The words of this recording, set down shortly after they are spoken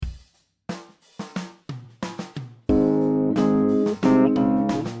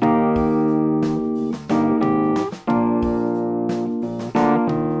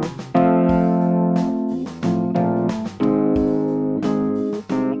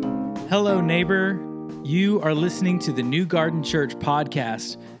Hello, neighbor. You are listening to the New Garden Church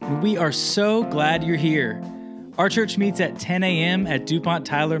podcast, and we are so glad you're here. Our church meets at 10 a.m. at DuPont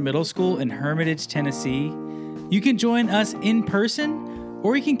Tyler Middle School in Hermitage, Tennessee. You can join us in person,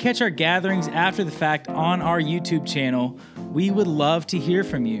 or you can catch our gatherings after the fact on our YouTube channel. We would love to hear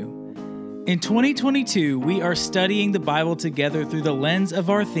from you. In 2022, we are studying the Bible together through the lens of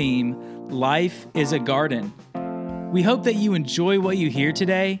our theme, Life is a Garden. We hope that you enjoy what you hear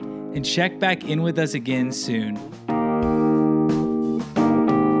today and check back in with us again soon.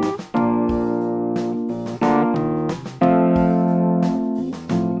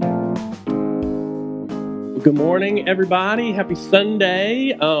 Good morning, everybody. Happy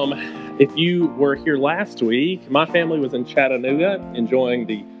Sunday. If you were here last week, my family was in Chattanooga enjoying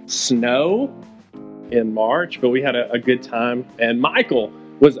the snow in March, but we had a good time. And Michael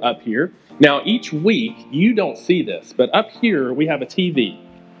was up here. Now, each week, you don't see this, but up here we have a TV,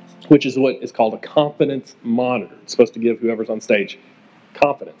 which is what is called a confidence monitor. It's supposed to give whoever's on stage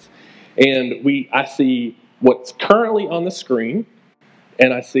confidence. And I see what's currently on the screen,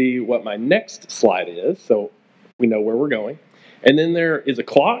 and I see what my next slide is, so we know where we're going. And then there is a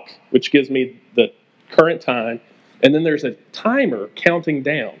clock, which gives me the current time. And then there's a timer counting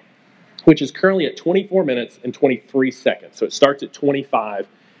down, which is currently at 24 minutes and 23 seconds. So it starts at 25,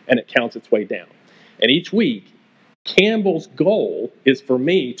 and it counts its way down. And each week, Campbell's goal is for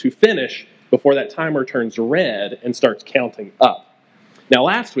me to finish before that timer turns red and starts counting up. Now,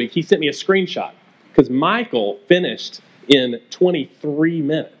 last week, he sent me a screenshot because Michael finished in 23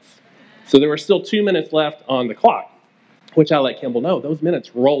 minutes. So there were still 2 minutes left on the clock, which I let Campbell know those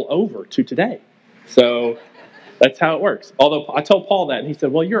minutes roll over to today. So that's how it works. Although I told Paul that, and he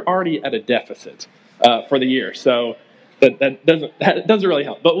said, well, you're already at a deficit for the year. So that doesn't really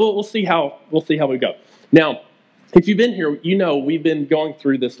help. But we'll see how we go. Now, if you've been here, you know we've been going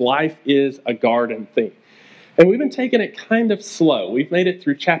through this Life is a Garden theme. And we've been taking it kind of slow. We've made it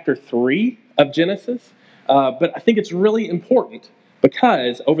through chapter 3 of Genesis. But I think it's really important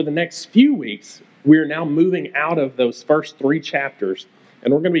because over the next few weeks, we're now moving out of those first 3 chapters.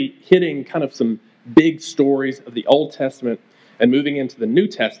 And we're going to be hitting kind of some big stories of the Old Testament and moving into the New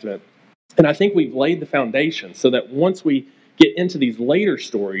Testament. And I think we've laid the foundation so that once we get into these later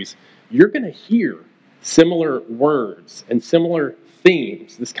stories, you're going to hear similar words and similar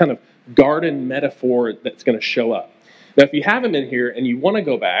themes, this kind of garden metaphor that's going to show up. Now, if you haven't been here and you want to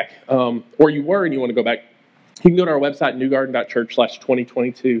go back, or you were and you want to go back, you can go to our website,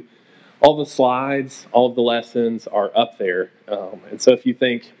 newgarden.church/2022. All the slides, all of the lessons are up there. And so if you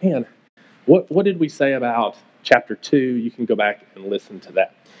think, man, what did we say about chapter 2? You can go back and listen to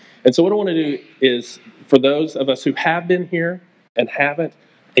that. And so what I want to do is, for those of us who have been here and haven't,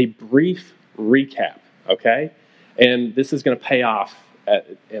 a brief recap. Okay? And this is going to pay off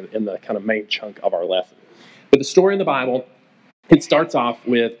in the kind of main chunk of our lesson. But the story in the Bible, it starts off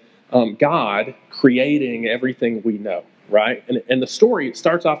with God creating everything we know, right? And the story, it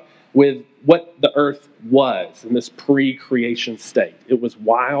starts off with what the earth was in this pre-creation state. It was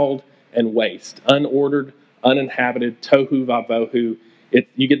wild and waste, unordered, uninhabited, tohu vavohu.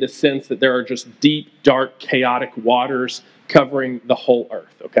 You get the sense that there are just deep, dark, chaotic waters covering the whole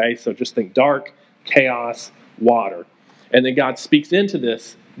earth, okay? So just think dark, chaos, water. And then God speaks into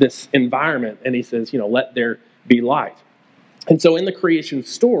this environment, and he says, let there be light. And so in the creation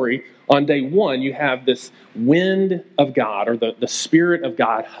story, on day 1, you have this wind of God, or the Spirit of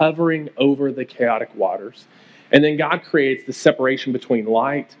God hovering over the chaotic waters. And then God creates the separation between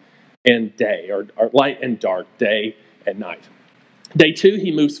light and day, or light and dark, day and night. Day 2, he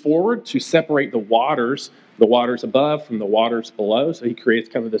moves forward to separate the waters above from the waters below. So he creates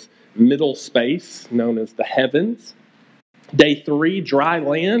kind of this middle space known as the heavens. Day 3, dry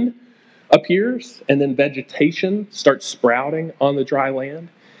land appears, and then vegetation starts sprouting on the dry land.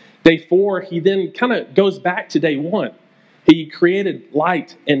 Day 4, he then kind of goes back to day 1. He created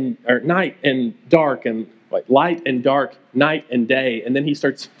night and dark, and light and dark, night and day, and then he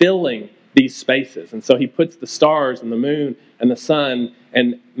starts filling these spaces. And so he puts the stars and the moon and the sun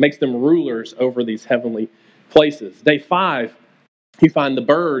and makes them rulers over these heavenly places. Day 5, you find the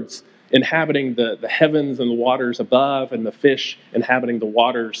birds inhabiting the heavens and the waters above, and the fish inhabiting the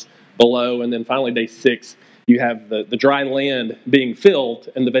waters below. And then finally, day 6, you have the dry land being filled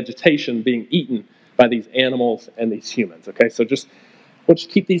and the vegetation being eaten by these animals and these humans. Okay, so we'll just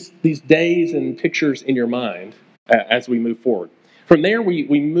keep these days and pictures in your mind as we move forward. From there,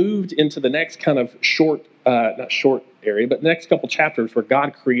 we moved into the next kind of not short area, but the next couple chapters where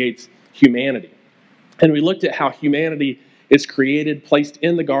God creates humanity. And we looked at how humanity is created, placed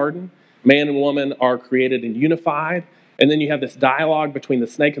in the garden. Man and woman are created and unified, And then you have this dialogue between the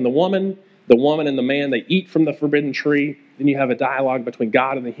snake and the woman and the man, they eat from the forbidden tree. Then you have a dialogue between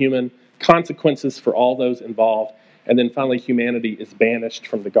God and the human, consequences for all those involved. And then finally, humanity is banished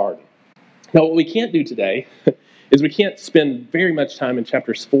from the garden. Now, what we can't do today is we can't spend very much time in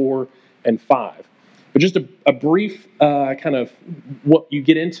chapters 4 and 5. But just a brief kind of what you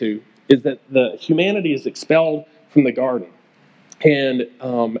get into is that the humanity is expelled from the garden. And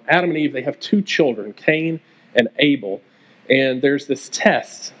Adam and Eve, they have 2 children, Cain and Abel. And there's this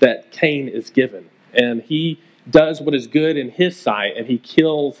test that Cain is given. And he does what is good in his sight, and he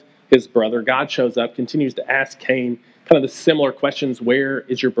kills his brother. God shows up, continues to ask Cain kind of the similar questions. Where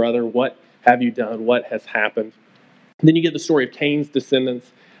is your brother? What have you done? What has happened? And then you get the story of Cain's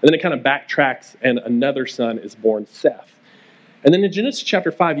descendants. And then it kind of backtracks, and another son is born, Seth. And then in Genesis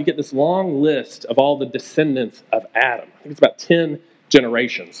chapter 5, you get this long list of all the descendants of Adam. I think it's about 10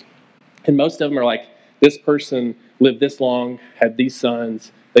 generations. And most of them are like, this person lived this long, had these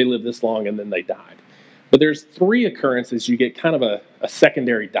sons, they lived this long, and then they died. But there's 3 occurrences you get kind of a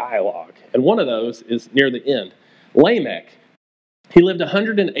secondary dialogue. And one of those is near the end. Lamech, he lived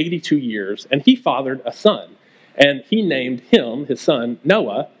 182 years, and he fathered a son. And he named him, his son,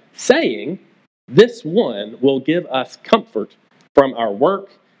 Noah, saying, this one will give us comfort from our work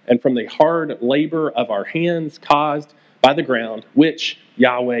and from the hard labor of our hands caused by the ground, which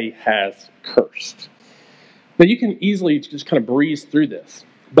Yahweh has cursed. Now, you can easily just kind of breeze through this,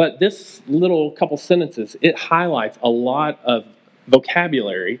 but this little couple sentences, it highlights a lot of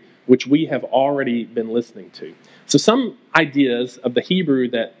vocabulary which we have already been listening to. So some ideas of the Hebrew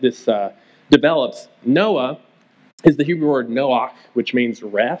that this develops, Noah is the Hebrew word noach, which means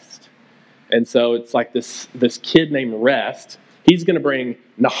rest. And so it's like this kid named Rest. He's going to bring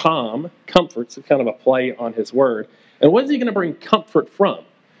Naham, comfort, so kind of a play on his word. And what is he going to bring comfort from?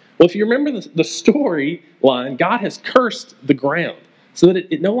 Well, if you remember the storyline, God has cursed the ground so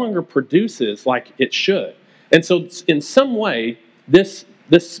that it no longer produces like it should. And so in some way, this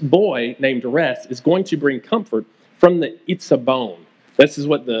boy named Rest is going to bring comfort from the itzabon. This is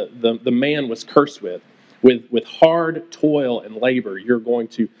what the man was cursed with. With hard toil and labor, you're going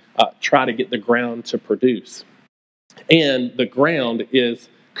to try to get the ground to produce. And the ground is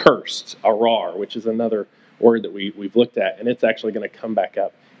cursed, arar, which is another word that we've looked at, and it's actually going to come back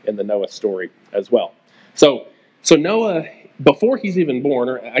up in the Noah story as well. So Noah, before he's even born,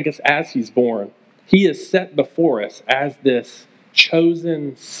 or I guess as he's born, he is set before us as this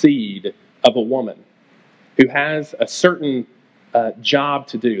chosen seed of a woman who has a certain job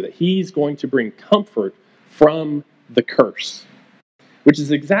to do, that he's going to bring comfort from the curse, which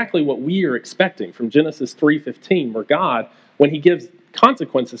is exactly what we are expecting from Genesis 3:15, where God, when he gives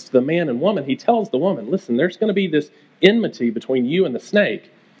consequences to the man and woman, he tells the woman, listen, there's going to be this enmity between you and the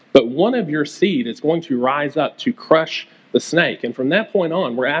snake, but one of your seed is going to rise up to crush the snake. And from that point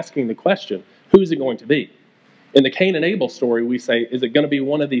on, we're asking the question, who's it going to be? In the Cain and Abel story, we say, is it going to be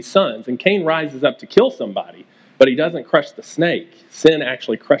one of these sons? And Cain rises up to kill somebody, but he doesn't crush the snake. Sin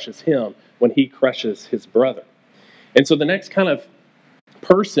actually crushes him when he crushes his brother. And so the next kind of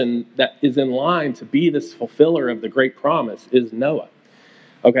person that is in line to be this fulfiller of the great promise is Noah.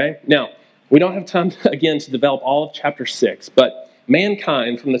 Okay? Now, we don't have time, again, to develop all of chapter 6, but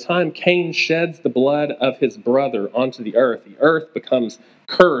mankind, from the time Cain sheds the blood of his brother onto the earth becomes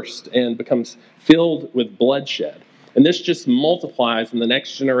cursed and becomes filled with bloodshed. And this just multiplies in the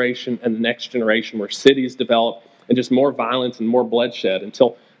next generation and the next generation, where cities develop and just more violence and more bloodshed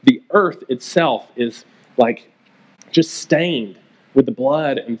until the earth itself is like just stained with the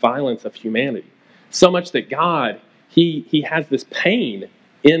blood and violence of humanity. So much that God, he has this pain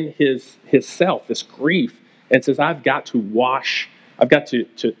in his self, this grief, and says, I've got to wash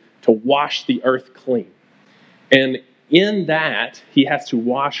the earth clean. And in that, he has to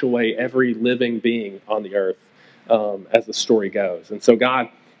wash away every living being on the earth as the story goes. And so God,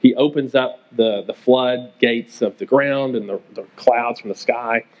 he opens up the flood gates of the ground and the clouds from the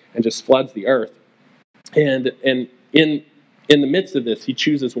sky and just floods the earth. And in the midst of this, he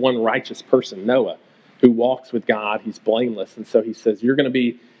chooses one righteous person, Noah, who walks with God. He's blameless. And so he says, you're going to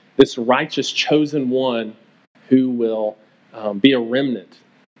be this righteous chosen one who will be a remnant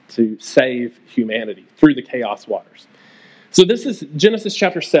to save humanity through the chaos waters. So this is Genesis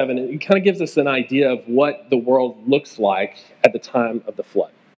chapter 7. It kind of gives us an idea of what the world looks like at the time of the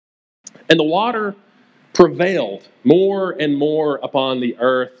flood. And the water prevailed more and more upon the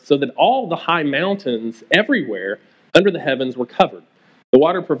earth, so that all the high mountains everywhere under the heavens were covered. The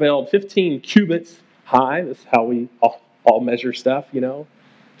water prevailed 15 cubits high. That's how we all measure stuff, you know.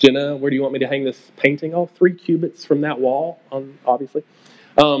 Jenna, where do you want me to hang this painting? Oh, 3 cubits from that wall, obviously.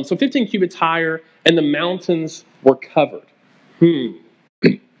 So 15 cubits higher, and the mountains were covered.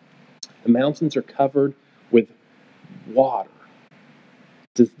 The mountains are covered with water.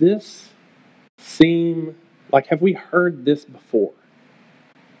 Does this seem like, have we heard this before?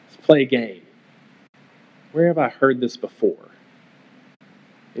 Let's play a game. Where have I heard this before?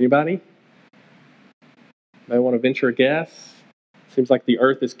 Anybody? I want to venture a guess. Seems like the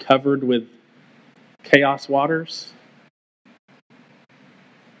earth is covered with chaos waters.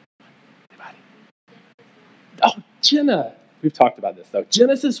 Anybody? Oh, Jenna. We've talked about this, though.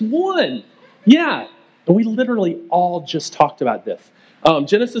 Genesis 1. Yeah. And we literally all just talked about this.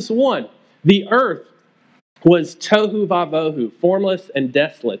 Genesis 1. The earth was tohu vavohu, formless and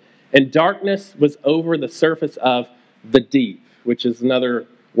desolate, and darkness was over the surface of the deep, which is another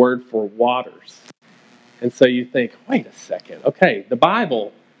word for waters. And so you think, wait a second. Okay, the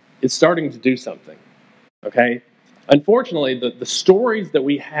Bible is starting to do something. Okay? Unfortunately, the stories that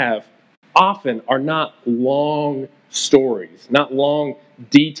we have often are not long stories, not long,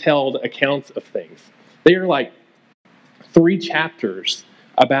 detailed accounts of things. They are like 3 chapters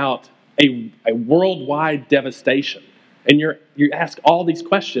about a worldwide devastation. And you ask all these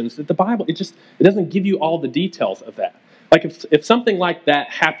questions that the Bible, it doesn't give you all the details of that. Like if something like that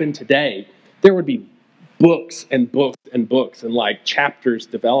happened today, there would be books and books and books and like chapters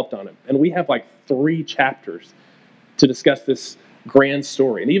developed on it. And we have like 3 chapters to discuss this grand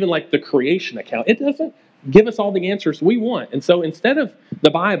story. And even like the creation account, it doesn't give us all the answers we want. And so instead of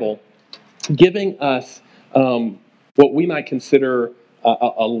the Bible giving us what we might consider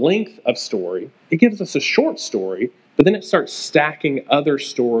a length of story, it gives us a short story, but then it starts stacking other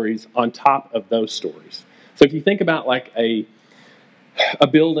stories on top of those stories. So if you think about like a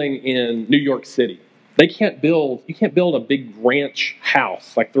building in New York City, you can't build a big ranch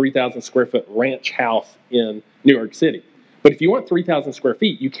house, like 3,000 square foot ranch house in New York City. But if you want 3,000 square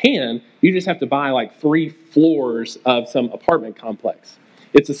feet, you can. You just have to buy like 3 floors of some apartment complex.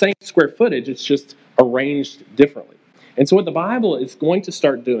 It's the same square footage, it's just arranged differently. And so what the Bible is going to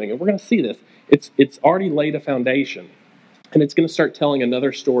start doing, and we're going to see this, it's already laid a foundation, and it's going to start telling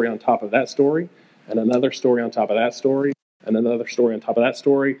another story on top of that story, and another story on top of that story, and another story on top of that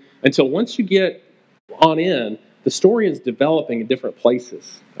story, until once you get on in, the story is developing in different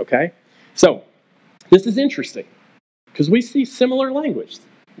places, okay? So this is interesting, because we see similar language.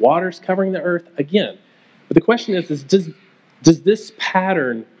 Waters covering the earth again. But the question is does this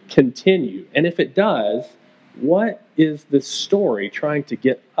pattern continue? And if it does, what is this story trying to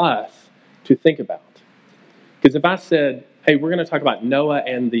get us to think about? Because if I said, hey, we're going to talk about Noah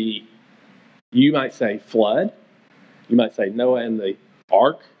and you might say flood. You might say Noah and the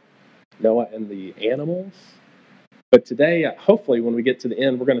ark, Noah and the animals. But today, hopefully, when we get to the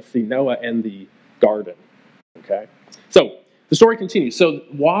end, we're going to see Noah and the garden. Okay? So the story continues. So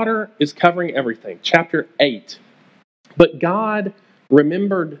water is covering everything. Chapter 8. But God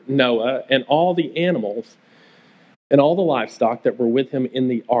remembered Noah and all the animals and all the livestock that were with him in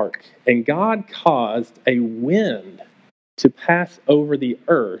the ark. And God caused a wind to pass over the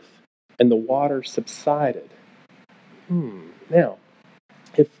earth, and the water subsided. Now,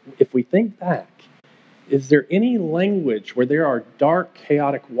 if we think back, is there any language where there are dark,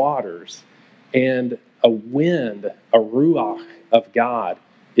 chaotic waters and a wind, a ruach of God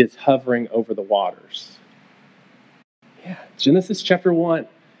is hovering over the waters? Yeah, Genesis chapter 1.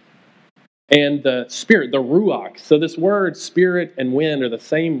 And the spirit, the ruach. So this word, spirit and wind, are the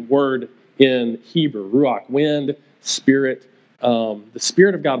same word in Hebrew. Ruach, wind, spirit. The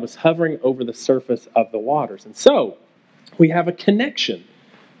Spirit of God was hovering over the surface of the waters. And so we have a connection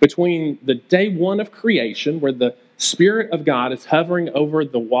between the day 1 of creation, where the Spirit of God is hovering over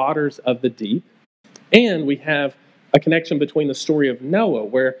the waters of the deep, and we have a connection between the story of Noah,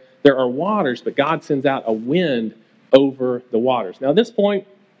 where there are waters, but God sends out a wind over the waters. Now, at this point,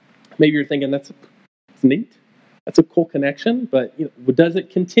 maybe you're thinking, that's neat. That's a cool connection, but does it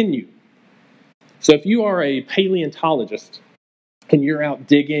continue? So if you are a paleontologist and you're out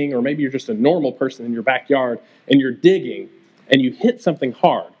digging, or maybe you're just a normal person in your backyard and you're digging and you hit something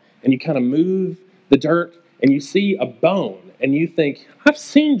hard and you kind of move the dirt and you see a bone and you think, I've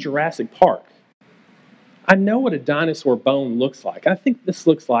seen Jurassic Park. I know what a dinosaur bone looks like. I think this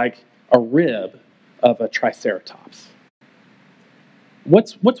looks like a rib of a triceratops.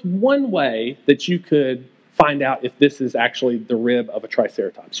 What's one way that you could find out if this is actually the rib of a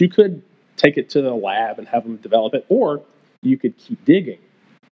triceratops? You could take it to the lab and have them develop it, or you could keep digging.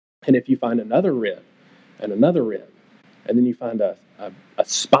 And if you find another rib, and then you find a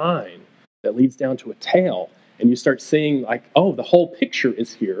spine that leads down to a tail, and you start seeing like, oh, the whole picture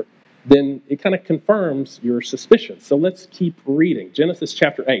is here, then it kind of confirms your suspicion. So let's keep reading. Genesis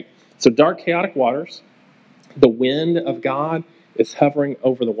chapter 8. So dark, chaotic waters, The wind of God is hovering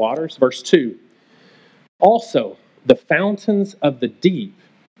over the waters. Verse 2, also the fountains of the deep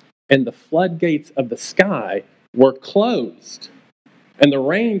and the floodgates of the sky were closed, and the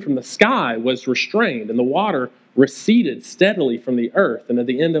rain from the sky was restrained, and the water receded steadily from the earth. And at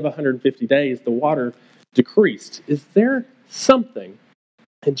the end of 150 days, the water decreased. Is there something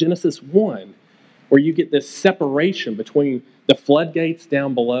in Genesis 1 where you get this separation between the floodgates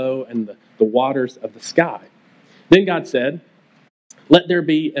down below and the waters of the sky? Then God said, let there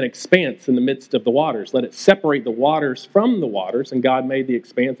be an expanse in the midst of the waters. Let it separate the waters from the waters. And God made the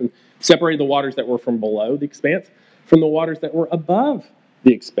expanse and separated the waters that were from below the expanse from the waters that were above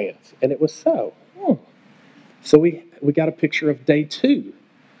the expanse. And it was so. So we got a picture of day 2,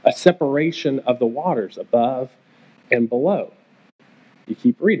 a separation of the waters above and below. You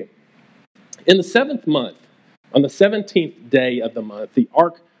keep reading. In the 7th month, on the 17th day of the month, the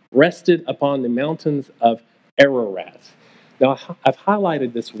ark rested upon the mountains of Ararat. Now, I've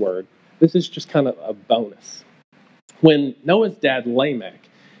highlighted this word. This is just kind of a bonus. When Noah's dad, Lamech,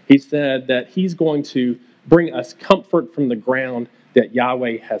 he said that he's going to bring us comfort from the ground that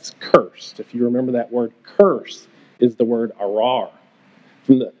Yahweh has cursed. If you remember that word, curse is the word arar,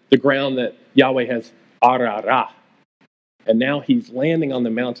 from the ground that Yahweh has ararah. And now he's landing on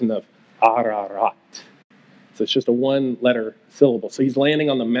the mountain of Ararat. So it's just a one-letter syllable. So he's landing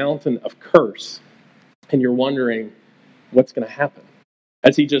on the mountain of curse. And you're wondering, what's going to happen?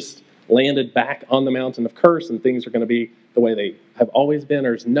 As he just landed back on the mountain of curse and things are going to be the way they have always been,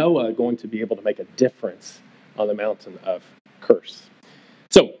 or is Noah going to be able to make a difference on the mountain of curse?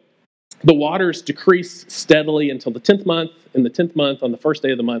 So the waters decreased steadily until the 10th month. In the 10th month, on the first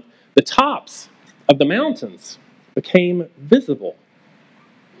day of the month, the tops of the mountains became visible.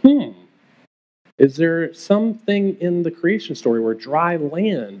 Is there something in the creation story where dry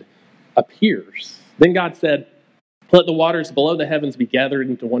land appears? Then God said, let the waters below the heavens be gathered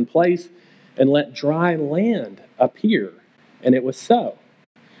into one place, and let dry land appear. And it was so.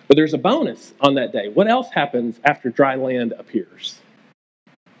 But there's a bonus on that day. What else happens after dry land appears?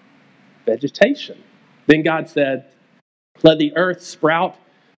 Vegetation. Then God said, let the earth sprout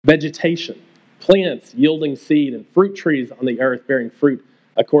vegetation, plants yielding seed, and fruit trees on the earth bearing fruit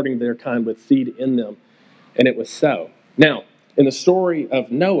according to their kind with seed in them. And it was so. Now, in the story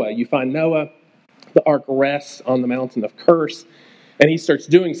of Noah, you find Noah, the ark rests on the mountain of curse, and he starts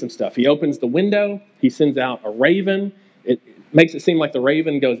doing some stuff. He opens the window, he sends out a raven. It makes it seem like the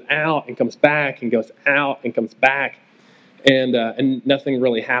raven goes out and comes back and goes out and comes back, and nothing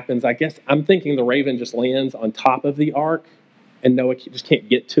really happens. I guess I'm thinking the raven just lands on top of the ark, and Noah just can't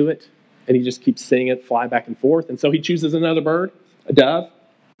get to it, and he just keeps seeing it fly back and forth. And so he chooses another bird, a dove,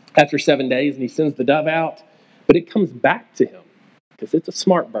 after 7 days, and he sends the dove out, but it comes back to him because it's a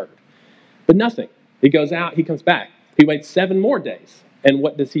smart bird. But nothing. He goes out, he comes back. He waits 7 more days. And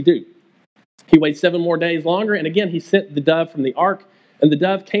what does he do? He waits 7 more days longer, and again he sent the dove from the ark, and the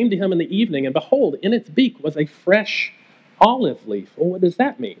dove came to him in the evening, and behold, in its beak was a fresh olive leaf. Well, what does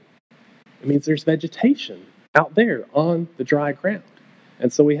that mean? It means there's vegetation out there on the dry ground.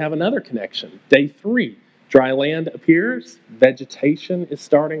 And so we have another connection. Day 3, dry land appears, vegetation is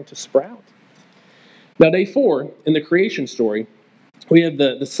starting to sprout. Now, day 4, in the creation story, we have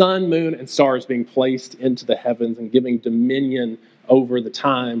the sun, moon, and stars being placed into the heavens and giving dominion over the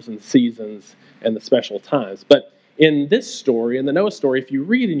times and seasons and the special times. But in this story, in the Noah story, if you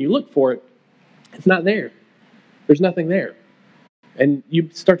read and you look for it, it's not there. There's nothing there. And you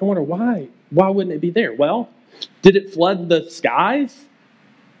start to wonder, why? Why wouldn't it be there? Well, did it flood the skies?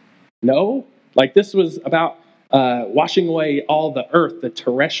 No. Like this was about washing away all the earth, the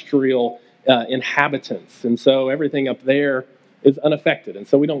terrestrial inhabitants. And so everything up there is unaffected. And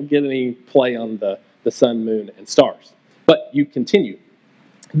so we don't get any play on the sun, moon, and stars. But you continue.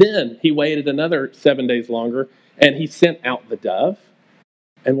 Then he waited another 7 days longer, and he sent out the dove.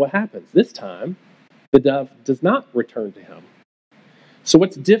 And what happens? This time, the dove does not return to him. So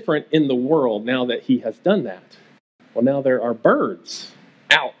what's different in the world now that he has done that? Well, now there are birds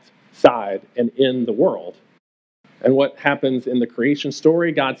outside and in the world. And what happens in the creation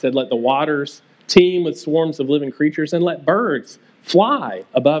story? God said, let the waters teem with swarms of living creatures, and let birds fly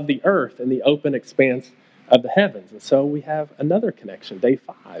above the earth in the open expanse of the heavens. And so we have another connection, day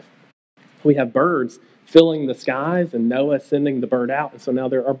 5. We have birds filling the skies and Noah sending the bird out. And so now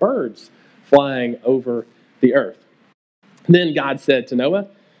there are birds flying over the earth. Then God said to Noah,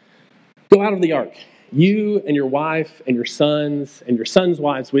 go out of the ark, you and your wife and your sons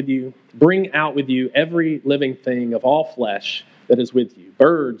wives with you. Bring out with you every living thing of all flesh that is with you,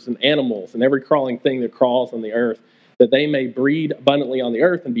 birds and animals and every crawling thing that crawls on the earth, that they may breed abundantly on the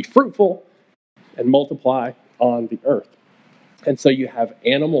earth and be fruitful and multiply on the earth. And so you have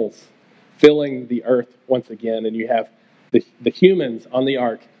animals filling the earth once again, and you have the humans on the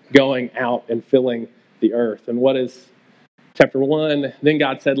ark going out and filling the earth. And what is chapter 1? Then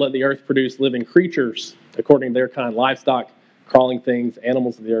God said, let the earth produce living creatures according to their kind, livestock, crawling things,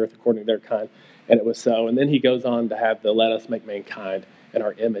 animals of the earth according to their kind. And it was so. And then he goes on to have the let us make mankind in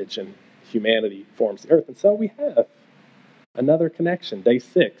our image, and humanity forms the earth. And so we have another connection, day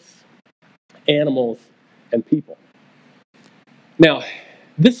 6, animals and people. Now,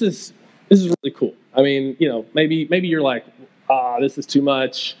 this is really cool. I mean, maybe you're like, this is too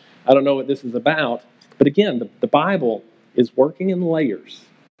much. I don't know what this is about. But again, the Bible is working in layers.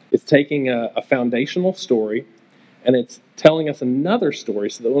 It's taking a foundational story, and it's telling us another story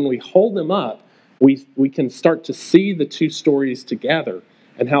so that when we hold them up, we can start to see the two stories together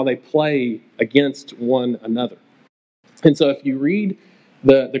and how they play against one another. And so if you read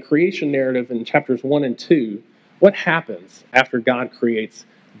the creation narrative in chapters 1 and 2, what happens after God creates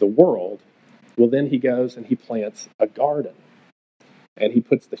the world? Well, then he goes and he plants a garden. And he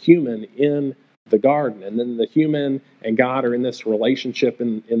puts the human in the garden. And then the human and God are in this relationship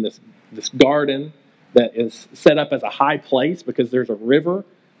in this garden that is set up as a high place because there's a river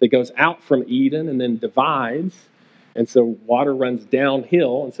that goes out from Eden and then divides. And so water runs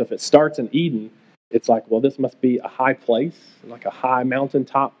downhill. And so if it starts in Eden, it's like, well, this must be a high place, like a high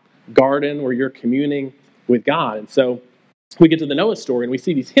mountaintop garden where you're communing with God. And so we get to the Noah story and we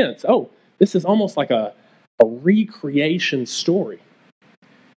see these hints. Oh, this is almost like a recreation story.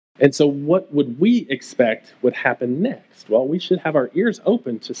 And so what would we expect would happen next? Well, we should have our ears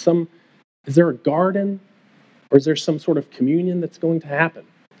open to is there a garden or is there some sort of communion that's going to happen?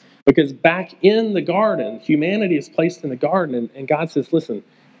 Because back in the garden, humanity is placed in the garden and God says, listen,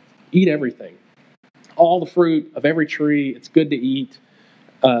 eat everything. All the fruit of every tree, it's good to eat.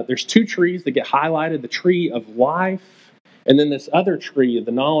 There's 2 trees that get highlighted, the tree of life and then this other tree of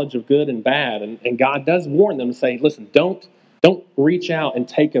the knowledge of good and bad. And God does warn them to say, listen, don't reach out and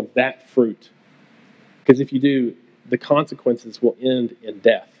take of that fruit. Because if you do, the consequences will end in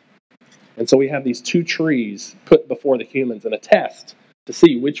death. And so we have these 2 trees put before the humans in a test to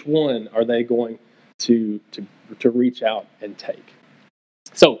see which one are they going to reach out and take.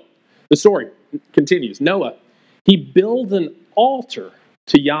 So the story continues. Noah, he builds an altar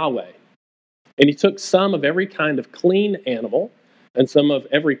to Yahweh. And he took some of every kind of clean animal and some of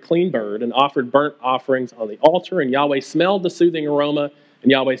every clean bird and offered burnt offerings on the altar. And Yahweh smelled the soothing aroma.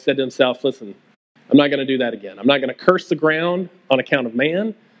 And Yahweh said to himself, listen, I'm not going to do that again. I'm not going to curse the ground on account of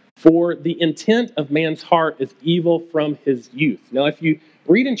man, for the intent of man's heart is evil from his youth. Now, if you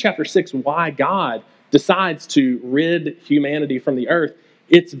read in chapter 6 why God decides to rid humanity from the earth,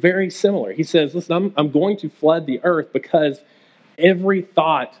 it's very similar. He says, listen, I'm going to flood the earth because every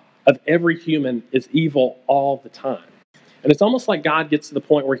thought of every human is evil all the time. And it's almost like God gets to the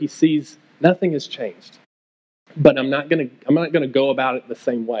point where he sees nothing has changed. But I'm not going to go about it the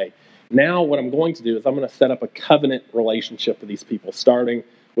same way. Now what I'm going to do is I'm going to set up a covenant relationship with these people, starting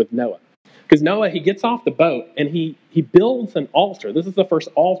with Noah. Because Noah, he gets off the boat and he builds an altar. This is the first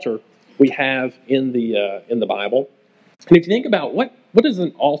altar we have in the Bible. And if you think about what does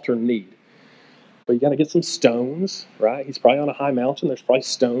an altar need? Well, you got to get some stones, right? He's probably on a high mountain. There's probably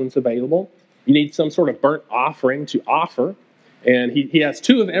stones available. You need some sort of burnt offering to offer. And he has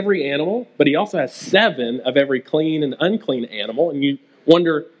 2 of every animal, but he also has 7 of every clean and unclean animal. And you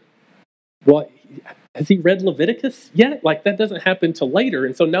wonder, well, has he read Leviticus yet? Like, that doesn't happen till later.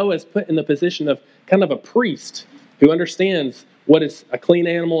 And so Noah is put in the position of kind of a priest who understands what is a clean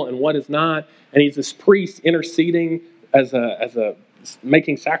animal and what is not. And he's this priest interceding as a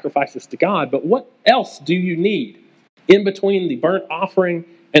making sacrifices to God. But what else do you need? In between the burnt offering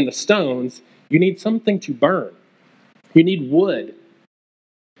and the stones, you need something to burn. You need wood.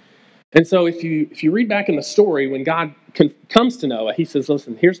 And so if you read back in the story, when God comes to Noah, he says,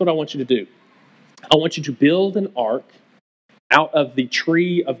 listen, here's what I want you to do. I want you to build an ark out of the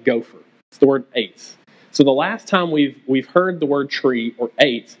tree of gopher. It's the word eitz. So the last time we've heard the word tree or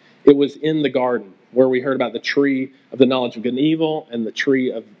eitz, it was in the garden where we heard about the tree of the knowledge of good and evil and the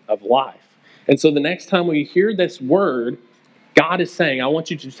tree of life. And so the next time we hear this word, God is saying, I want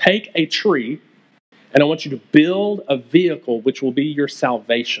you to take a tree and I want you to build a vehicle which will be your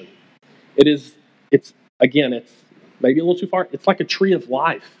salvation. It's maybe a little too far. It's like a tree of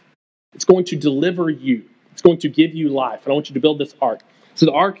life. It's going to deliver you. It's going to give you life. And I want you to build this ark. So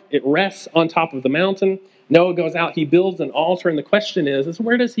the ark, it rests on top of the mountain. Noah goes out, he builds an altar. And the question is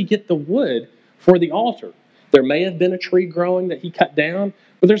where does he get the wood for the altar? There may have been a tree growing that he cut down,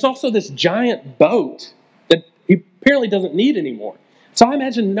 but there's also this giant boat that he apparently doesn't need anymore. So I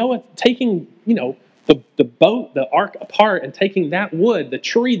imagine Noah taking, the boat, the ark apart and taking that wood, the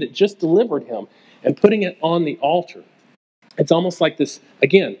tree that just delivered him, and putting it on the altar. It's almost like this,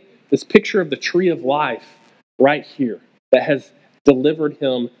 again, this picture of the tree of life right here that has delivered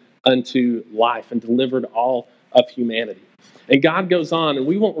him unto life and delivered all of humanity. And God goes on, and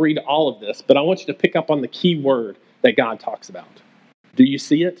we won't read all of this, but I want you to pick up on the key word that God talks about. Do you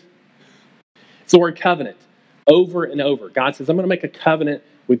see it? It's the word covenant. Over and over, God says, I'm going to make a covenant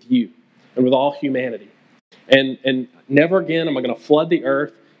with you and with all humanity. And never again am I going to flood the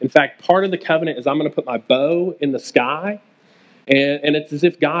earth. In fact, part of the covenant is I'm going to put my bow in the sky. And it's as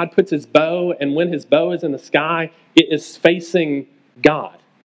if God puts his bow, and when his bow is in the sky, it is facing God.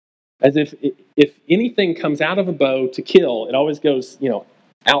 As if anything comes out of a bow to kill, it always goes,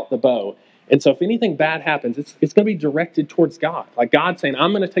 out the bow. And so if anything bad happens, it's going to be directed towards God. Like God saying,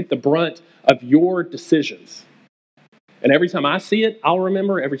 I'm going to take the brunt of your decisions. And every time I see it, I'll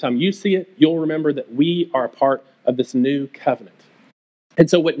remember. Every time you see it, you'll remember that we are a part of this new covenant. And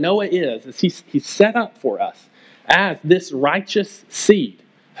so what Noah is he's set up for us as this righteous seed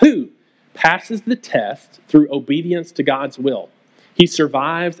who passes the test through obedience to God's will. He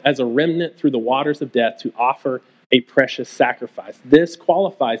survives as a remnant through the waters of death to offer a precious sacrifice. This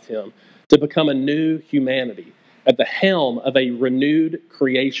qualifies him to become a new humanity at the helm of a renewed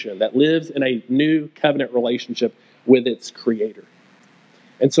creation that lives in a new covenant relationship with its creator.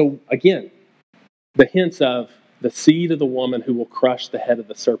 And so, again, the hints of the seed of the woman who will crush the head of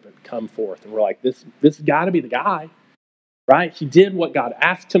the serpent come forth. And we're like, this has got to be the guy, right? He did what God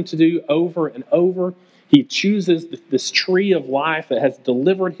asked him to do over and over. He chooses this tree of life that has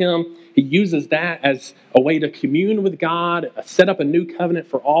delivered him. He uses that as a way to commune with God, set up a new covenant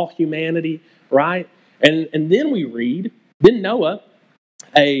for all humanity, right? And then we read, then Noah,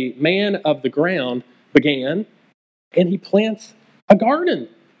 a man of the ground, began, and he plants a garden.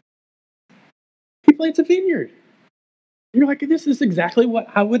 He plants a vineyard. You're like, this is exactly what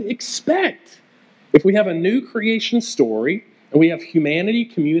I would expect. If we have a new creation story and we have humanity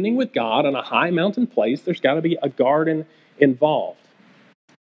communing with God on a high mountain place, there's got to be a garden involved.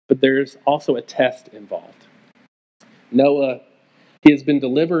 But there's also a test involved. Noah, he has been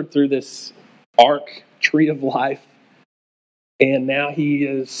delivered through this ark, tree of life, and now he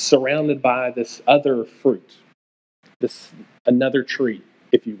is surrounded by this other fruit, this another tree,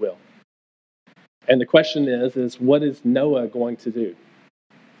 if you will. And the question is what is Noah going to do?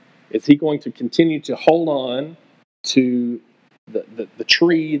 Is he going to continue to hold on to the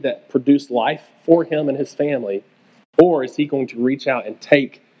tree that produced life for him and his family, or is he going to reach out and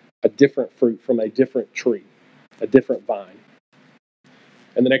take a different fruit from a different tree, a different vine?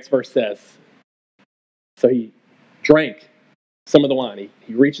 And the next verse says, so he drank some of the wine.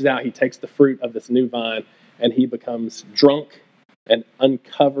 He reaches out, he takes the fruit of this new vine, and he becomes drunk and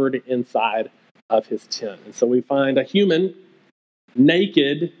uncovered inside of his tent. And so we find a human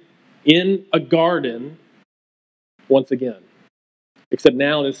naked in a garden once again. Except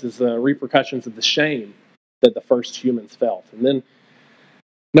now this is repercussions of the shame that the first humans felt. And then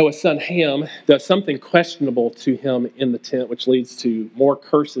Noah's son Ham does something questionable to him in the tent, which leads to more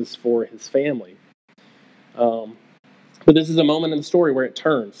curses for his family. But this is a moment in the story where it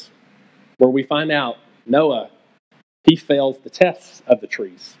turns, where we find out Noah, he fails the tests of the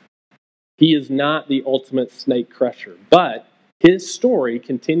trees. He is not the ultimate snake crusher, but his story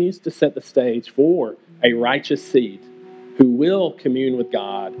continues to set the stage for a righteous seed who will commune with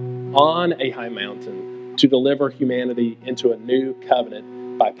God on a high mountain to deliver humanity into a new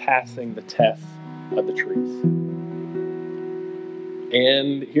covenant by passing the tests of the trees.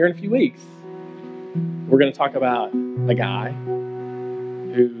 And here in a few weeks, we're going to talk about a guy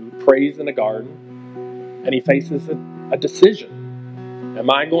who prays in a garden and he faces a decision. Am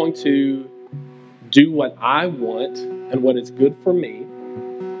I going to do what I want and what is good for me,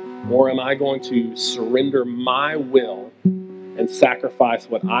 or am I going to surrender my will and sacrifice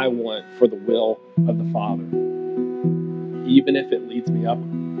what I want for the will of the Father, even if it leads me up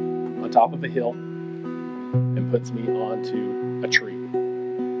on top of a hill and puts me onto a tree?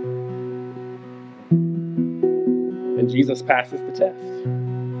 And Jesus passes the test.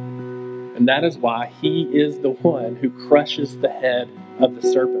 And that is why he is the one who crushes the head of the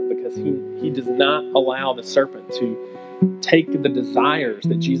serpent, because he does not allow the serpent to take the desires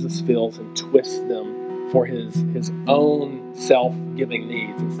that Jesus feels and twist them for his own self-giving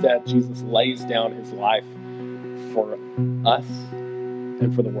needs. Instead, Jesus lays down his life for us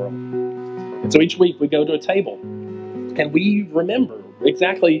and for the world. And so each week we go to a table and we remember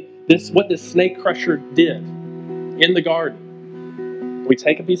exactly what this snake crusher did in the garden. We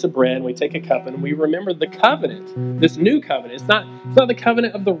take a piece of bread, and we take a cup, and we remember the covenant, this new covenant. It's not the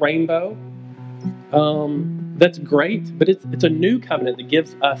covenant of the rainbow. That's great, but it's a new covenant that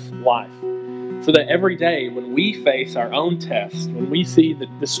gives us life. So that every day when we face our own test, when we see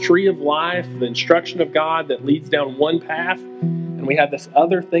this tree of life, the instruction of God that leads down one path, and we have this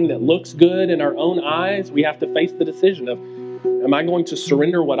other thing that looks good in our own eyes, we have to face the decision of, am I going to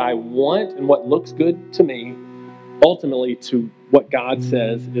surrender what I want and what looks good to me, ultimately to what God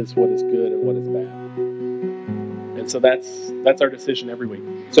says is what is good and what is bad? And so that's our decision every week.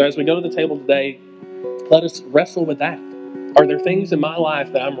 So as we go to the table today, let us wrestle with that. Are there things in my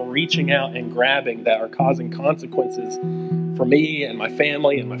life that I'm reaching out and grabbing that are causing consequences for me and my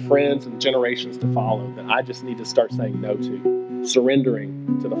family and my friends and generations to follow that I just need to start saying no to,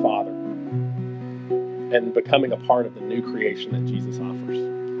 surrendering to the Father, and becoming a part of the new creation that Jesus offers?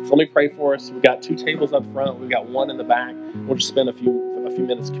 So let me pray for us. We've got 2 tables up front. We've got one in the back. We'll just spend a few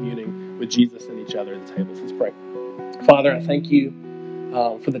minutes communing with Jesus and each other at the tables. Let's pray. Father, I thank you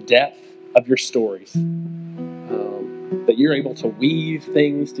for the depth of your stories. That you're able to weave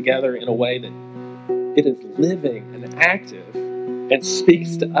things together in a way that it is living and active and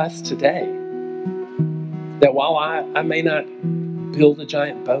speaks to us today. That while I may not build a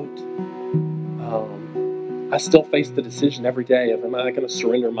giant boat, I still face the decision every day of, am I going to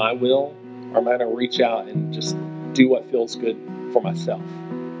surrender my will, or am I going to reach out and just do what feels good for myself?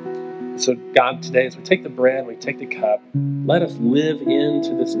 So God, today as we take the bread, we take the cup, let us live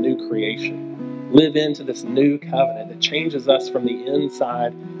into this new creation. Live into this new covenant that changes us from the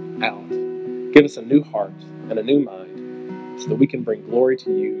inside out. Give us a new heart and a new mind so that we can bring glory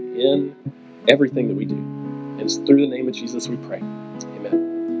to you in everything that we do. And it's through the name of Jesus we pray.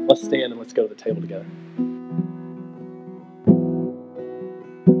 Amen. Let's stand and let's go to the table together.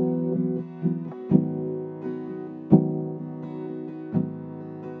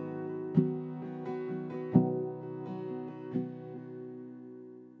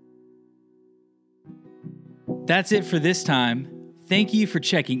 That's it for this time. Thank you for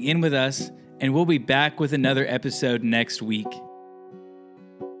checking in with us, and we'll be back with another episode next week.